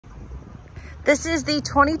This is the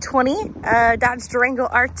 2020 Dodge Durango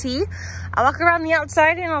RT. I'll walk around the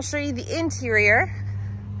outside and I'll show you the interior.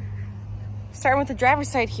 Starting with the driver's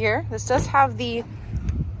side here. This does have the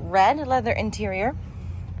red leather interior.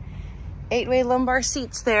 8-way lumbar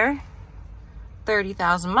seats there.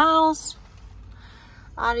 30,000 miles.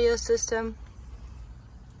 Audio system.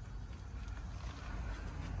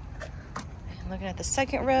 And looking at the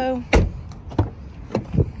second row.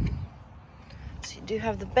 So you do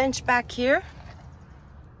have the bench back here.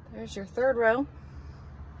 There's your third row.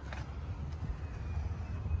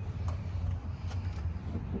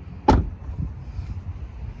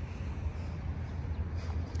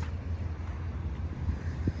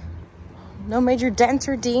 No major dents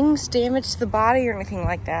or dings, damage to the body or anything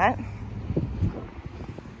like that.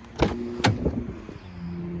 A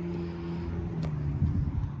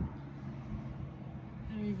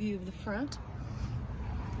review of the front.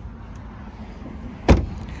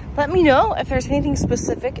 Let me know if there's anything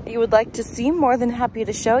specific you would like to see. More than happy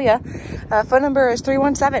to show you. Phone number is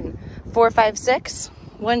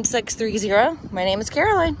 317-456-1630. My name is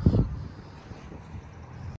Caroline.